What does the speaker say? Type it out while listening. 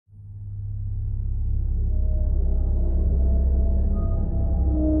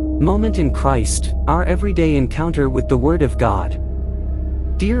Moment in Christ, our everyday encounter with the Word of God.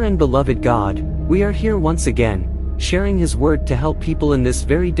 Dear and beloved God, we are here once again, sharing His Word to help people in this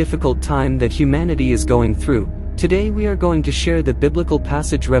very difficult time that humanity is going through. Today we are going to share the biblical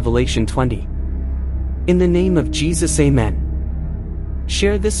passage Revelation 20. In the name of Jesus, Amen.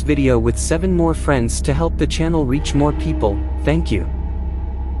 Share this video with 7 more friends to help the channel reach more people. Thank you.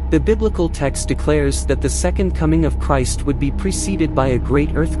 The biblical text declares that the second coming of Christ would be preceded by a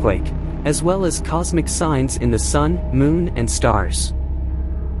great earthquake, as well as cosmic signs in the sun, moon, and stars.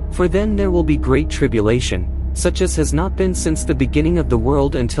 For then there will be great tribulation, such as has not been since the beginning of the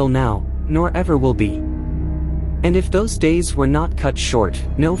world until now, nor ever will be. And if those days were not cut short,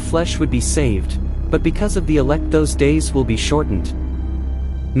 no flesh would be saved, but because of the elect those days will be shortened.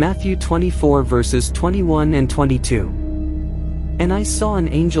 Matthew 24 verses 21 and 22. And I saw an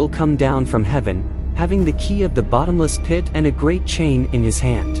angel come down from heaven, having the key of the bottomless pit and a great chain in his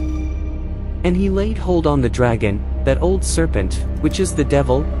hand. And he laid hold on the dragon, that old serpent, which is the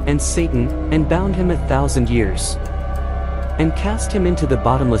devil, and Satan, and bound him 1,000 years. And cast him into the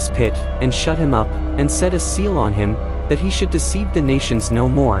bottomless pit, and shut him up, and set a seal on him, that he should deceive the nations no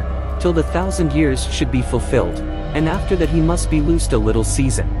more, till the 1,000 years should be fulfilled, and after that he must be loosed a little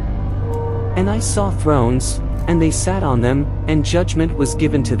season. And I saw thrones, and they sat on them, and judgment was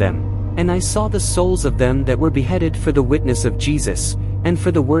given to them. And I saw the souls of them that were beheaded for the witness of Jesus, and for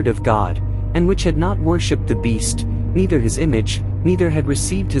the word of God, and which had not worshipped the beast, neither his image, neither had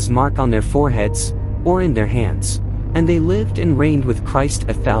received his mark on their foreheads, or in their hands. And they lived and reigned with Christ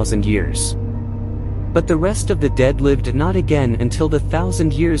 1,000 years. But the rest of the dead lived not again until the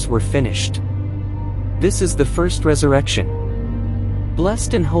 1,000 years were finished. This is the first resurrection.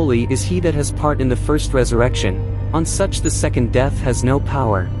 Blessed and holy is he that has part in the first resurrection. On such the second death has no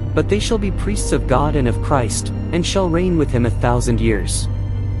power, but they shall be priests of God and of Christ, and shall reign with him 1,000 years.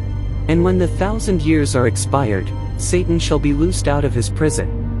 And when the 1,000 years are expired, Satan shall be loosed out of his prison,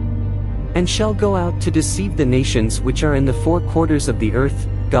 and shall go out to deceive the nations which are in the 4 quarters of the earth,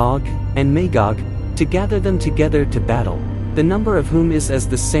 Gog and Magog, to gather them together to battle, the number of whom is as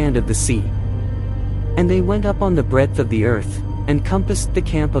the sand of the sea. And they went up on the breadth of the earth, and compassed the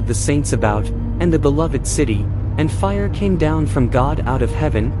camp of the saints about, and the beloved city, and fire came down from God out of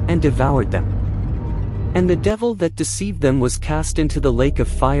heaven, and devoured them. And the devil that deceived them was cast into the lake of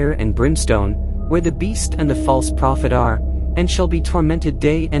fire and brimstone, where the beast and the false prophet are, and shall be tormented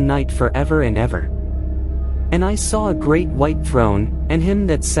day and night forever and ever. And I saw a great white throne, and him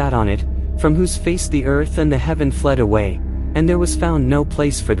that sat on it, from whose face the earth and the heaven fled away, and there was found no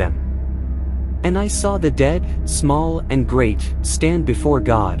place for them. And I saw the dead, small and great, stand before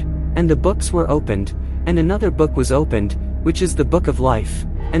God, and the books were opened, and another book was opened, which is the book of life,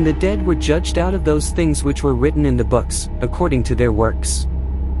 and the dead were judged out of those things which were written in the books, according to their works.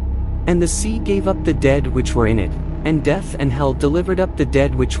 And the sea gave up the dead which were in it, and death and hell delivered up the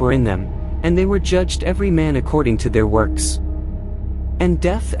dead which were in them, and they were judged every man according to their works. And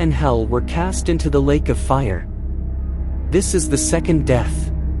death and hell were cast into the lake of fire. This is the second death.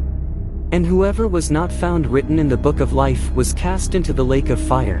 And whoever was not found written in the book of life was cast into the lake of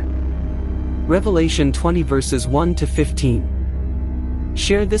fire. Revelation 20 verses 1 to 15.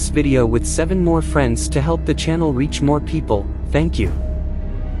 Share this video with 7 more friends to help the channel reach more people. Thank you.